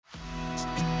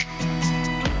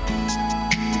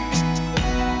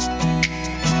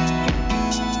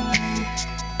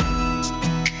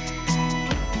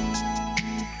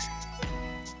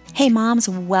Hey moms,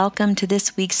 welcome to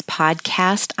this week's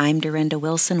podcast. I'm Dorinda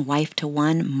Wilson, wife to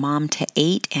 1, mom to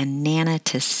 8, and nana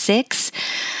to 6.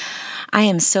 I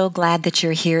am so glad that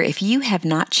you're here. If you have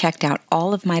not checked out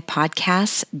all of my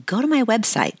podcasts, go to my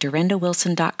website,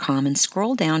 dorindawilson.com, and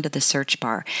scroll down to the search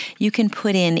bar. You can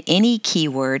put in any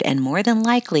keyword, and more than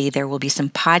likely there will be some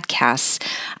podcasts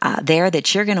there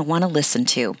that you're going to want to listen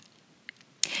to.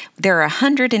 There are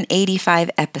 185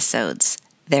 episodes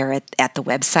there at the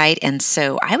website, and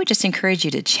so I would just encourage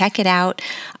you to check it out.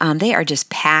 They are just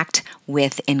packed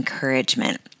with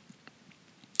encouragement.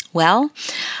 Well,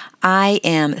 I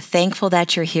am thankful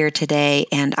that you're here today,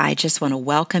 and I just want to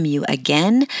welcome you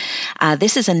again.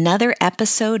 This is another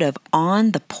episode of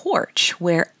On the Porch,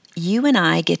 where you and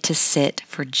I get to sit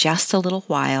for just a little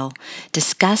while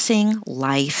discussing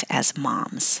life as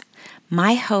moms.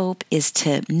 My hope is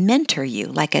to mentor you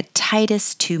like a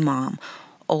Titus 2 mom,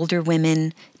 older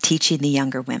women teaching the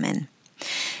younger women.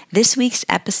 This week's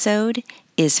episode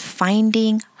is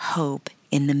Finding Hope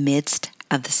in the Midst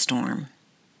of the Storm.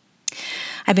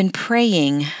 I've been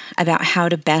praying about how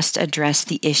to best address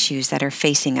the issues that are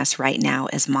facing us right now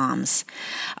as moms.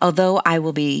 Although I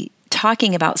will be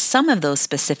talking about some of those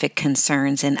specific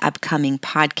concerns in upcoming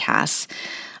podcasts,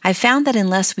 I found that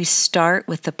unless we start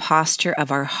with the posture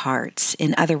of our hearts,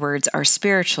 in other words, our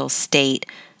spiritual state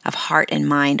of heart and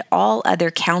mind, all other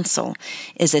counsel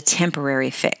is a temporary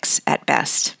fix at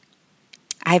best.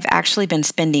 I've actually been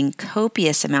spending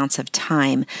copious amounts of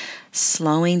time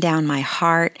slowing down my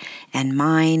heart and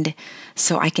mind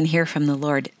so I can hear from the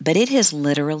Lord, but it has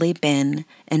literally been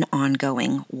an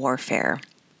ongoing warfare.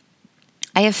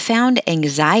 I have found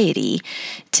anxiety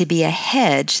to be a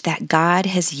hedge that God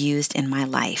has used in my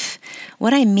life.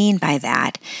 What I mean by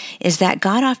that is that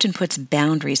God often puts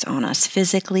boundaries on us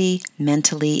physically,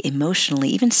 mentally, emotionally,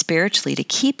 even spiritually to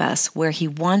keep us where He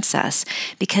wants us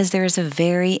because there is a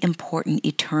very important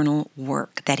eternal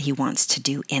work that He wants to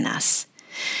do in us.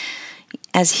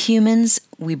 As humans,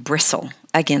 we bristle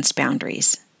against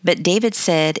boundaries. But David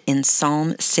said in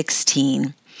Psalm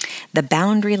 16, "The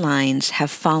boundary lines have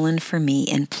fallen for me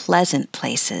in pleasant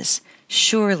places.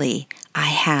 Surely I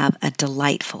have a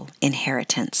delightful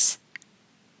inheritance."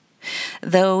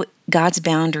 Though God's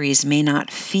boundaries may not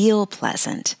feel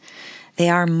pleasant, they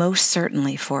are most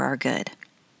certainly for our good.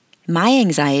 My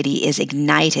anxiety is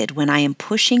ignited when I am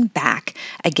pushing back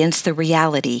against the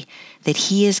reality that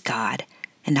He is God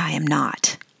and I am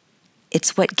not.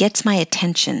 It's what gets my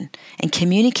attention and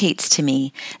communicates to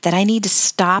me that I need to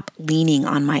stop leaning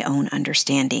on my own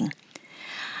understanding.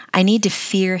 I need to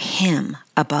fear Him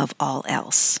above all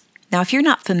else. Now, if you're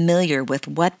not familiar with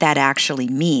what that actually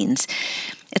means,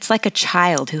 it's like a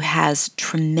child who has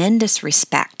tremendous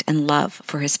respect and love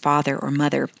for his father or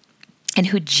mother and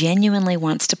who genuinely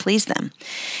wants to please them.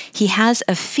 He has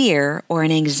a fear or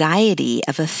an anxiety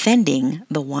of offending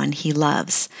the one he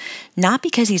loves, not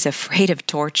because he's afraid of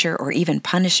torture or even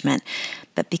punishment,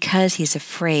 but because he's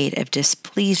afraid of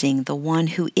displeasing the one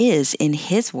who is, in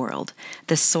his world,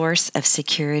 the source of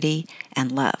security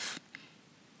and love.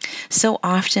 So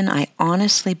often I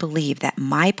honestly believe that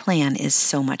my plan is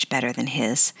so much better than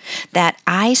his, that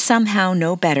I somehow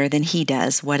know better than he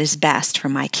does what is best for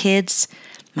my kids,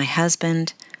 my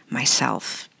husband,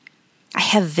 myself. I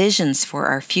have visions for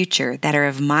our future that are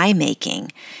of my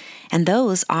making, and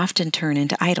those often turn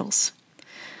into idols.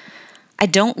 I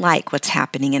don't like what's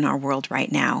happening in our world right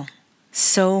now.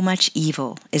 So much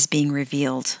evil is being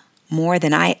revealed, more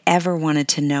than I ever wanted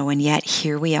to know, and yet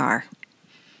here we are.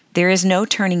 There is no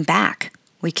turning back.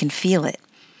 We can feel it.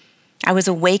 I was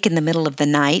awake in the middle of the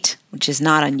night, which is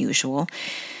not unusual,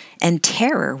 and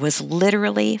terror was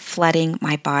literally flooding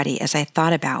my body as I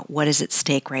thought about what is at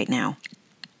stake right now.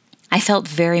 I felt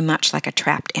very much like a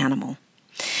trapped animal.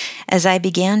 As I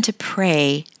began to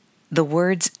pray, the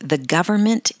words, "the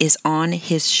government is on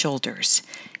his shoulders,"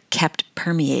 kept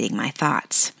permeating my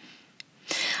thoughts.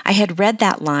 I had read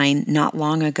that line not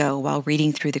long ago while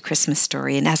reading through the Christmas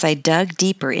story, and as I dug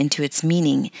deeper into its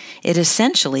meaning, it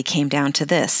essentially came down to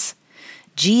this: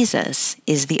 Jesus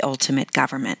is the ultimate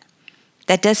government.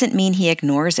 That doesn't mean he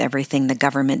ignores everything the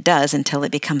government does until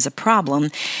it becomes a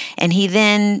problem, and he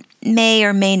then may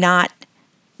or may not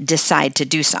decide to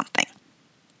do something.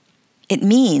 It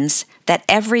means that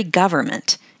every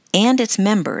government and its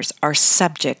members are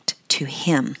subject to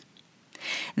him.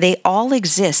 They all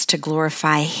exist to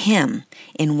glorify him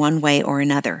in one way or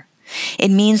another.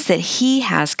 It means that he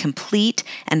has complete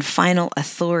and final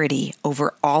authority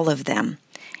over all of them,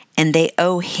 and they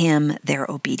owe him their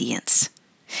obedience.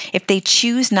 If they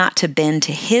choose not to bend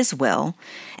to his will,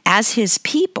 as his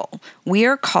people, we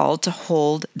are called to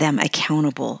hold them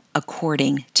accountable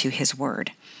according to his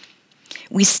word.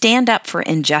 We stand up for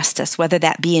injustice, whether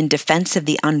that be in defense of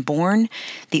the unborn,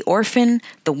 the orphan,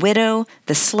 the widow,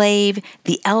 the slave,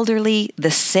 the elderly,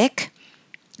 the sick,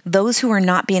 those who are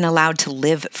not being allowed to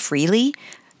live freely,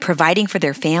 providing for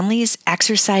their families,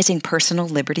 exercising personal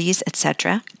liberties,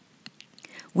 etc.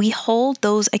 We hold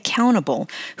those accountable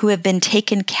who have been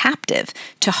taken captive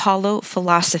to hollow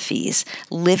philosophies,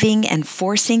 living and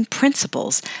forcing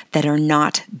principles that are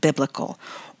not biblical,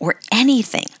 or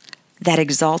anything that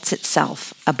exalts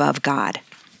itself above God.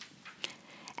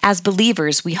 As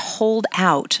believers, we hold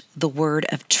out the word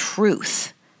of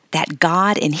truth, that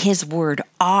God and His word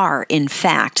are, in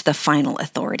fact, the final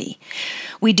authority.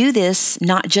 We do this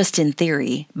not just in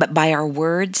theory, but by our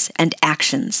words and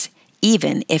actions,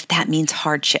 even if that means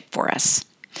hardship for us.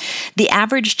 The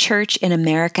average church in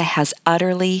America has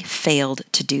utterly failed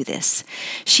to do this.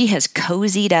 She has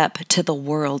cozied up to the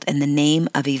world in the name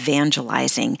of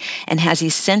evangelizing and has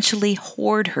essentially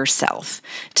whored herself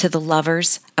to the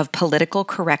lovers of political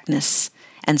correctness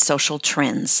and social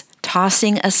trends,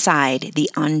 tossing aside the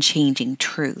unchanging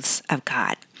truths of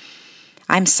God.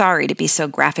 I'm sorry to be so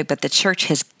graphic, but the church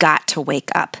has got to wake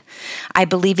up. I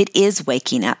believe it is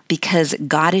waking up because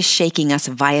God is shaking us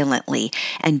violently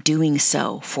and doing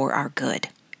so for our good.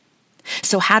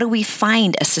 So how do we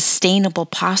find a sustainable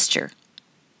posture?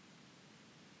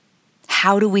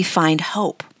 How do we find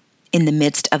hope in the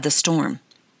midst of the storm?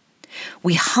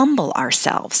 We humble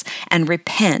ourselves and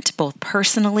repent both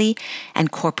personally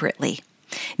and corporately.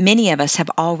 Many of us have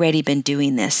already been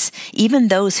doing this, even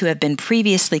those who have been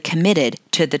previously committed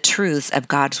to the truths of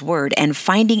God's Word and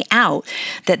finding out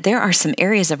that there are some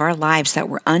areas of our lives that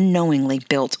were unknowingly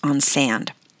built on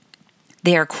sand.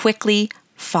 They are quickly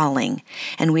falling,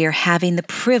 and we are having the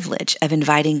privilege of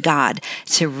inviting God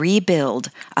to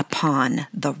rebuild upon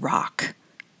the rock.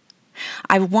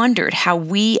 I wondered how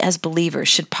we as believers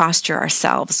should posture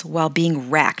ourselves while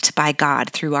being wrecked by God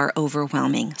through our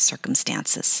overwhelming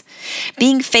circumstances.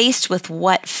 Being faced with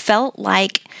what felt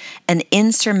like an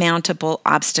insurmountable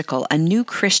obstacle, a new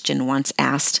Christian once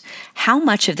asked, "How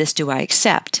much of this do I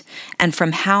accept, and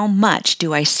from how much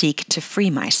do I seek to free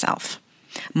myself?"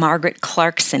 Margaret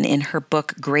Clarkson, in her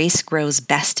book Grace Grows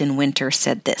Best in Winter,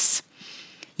 said this: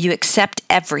 "You accept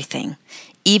everything,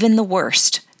 even the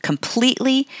worst,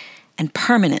 completely and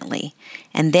permanently,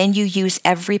 and then you use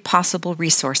every possible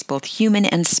resource, both human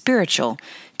and spiritual,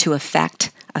 to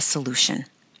effect a solution.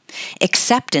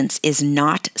 Acceptance is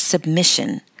not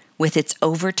submission with its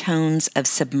overtones of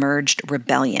submerged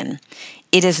rebellion.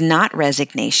 It is not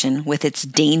resignation with its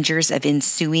dangers of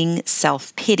ensuing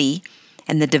self-pity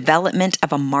and the development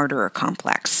of a martyr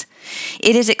complex.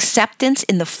 It is acceptance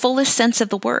in the fullest sense of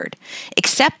the word.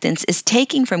 Acceptance is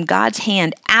taking from God's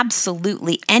hand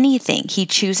absolutely anything He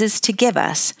chooses to give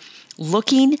us,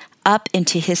 looking up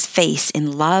into His face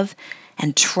in love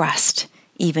and trust,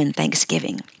 even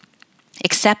thanksgiving.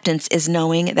 Acceptance is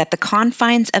knowing that the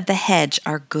confines of the hedge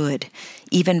are good,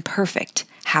 even perfect,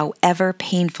 however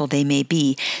painful they may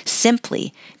be,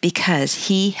 simply because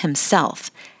He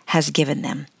Himself has given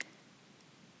them."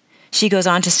 She goes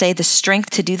on to say, the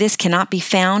strength to do this cannot be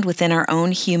found within our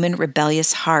own human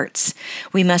rebellious hearts.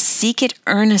 We must seek it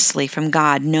earnestly from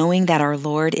God, knowing that our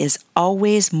Lord is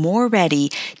always more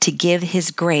ready to give His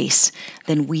grace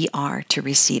than we are to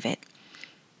receive it.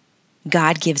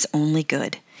 God gives only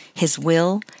good. His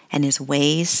will and His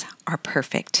ways are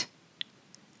perfect.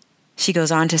 She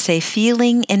goes on to say,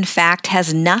 feeling, in fact,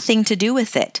 has nothing to do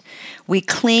with it. We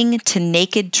cling to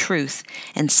naked truth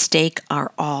and stake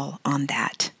our all on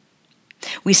that.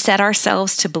 We set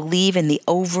ourselves to believe in the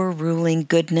overruling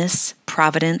goodness,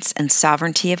 providence, and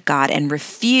sovereignty of God and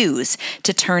refuse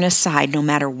to turn aside no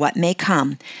matter what may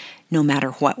come, no matter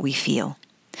what we feel.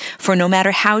 For no matter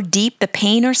how deep the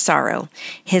pain or sorrow,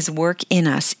 His work in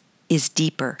us is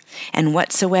deeper, and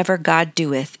whatsoever God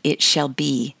doeth, it shall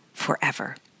be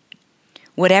forever.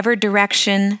 Whatever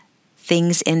direction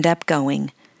things end up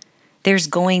going, there's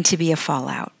going to be a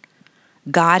fallout.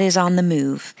 God is on the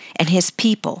move, and His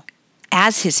people,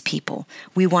 as His people,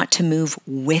 we want to move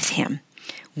with Him.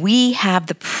 We have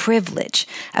the privilege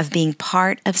of being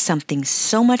part of something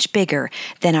so much bigger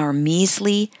than our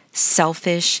measly,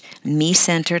 selfish,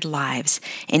 me-centered lives.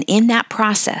 And in that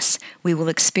process, we will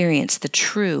experience the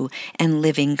true and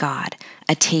living God,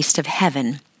 a taste of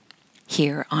heaven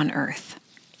here on earth.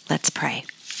 Let's pray.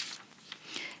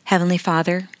 Heavenly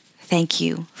Father, thank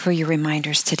You for Your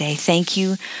reminders today. Thank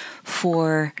You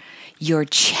for Your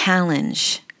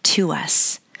challenge to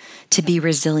us to be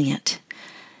resilient,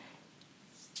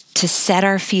 to set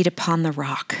our feet upon the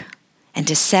rock, and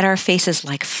to set our faces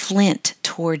like flint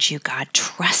towards you, God,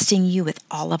 trusting you with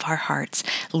all of our hearts,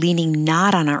 leaning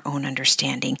not on our own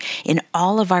understanding, in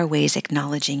all of our ways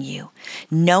acknowledging you,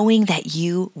 knowing that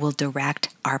you will direct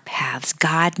our paths.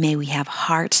 God, may we have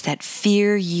hearts that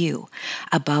fear you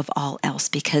above all else,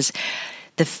 because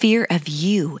the fear of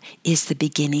you is the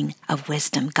beginning of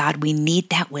wisdom. God, we need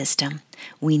that wisdom.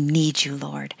 We need you,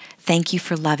 Lord. Thank you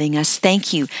for loving us.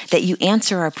 Thank you that you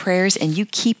answer our prayers and you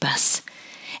keep us.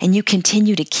 And you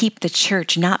continue to keep the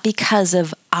church, not because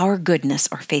of our goodness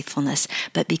or faithfulness,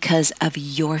 but because of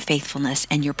your faithfulness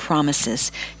and your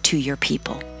promises to your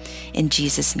people. In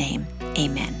Jesus' name,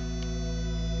 amen.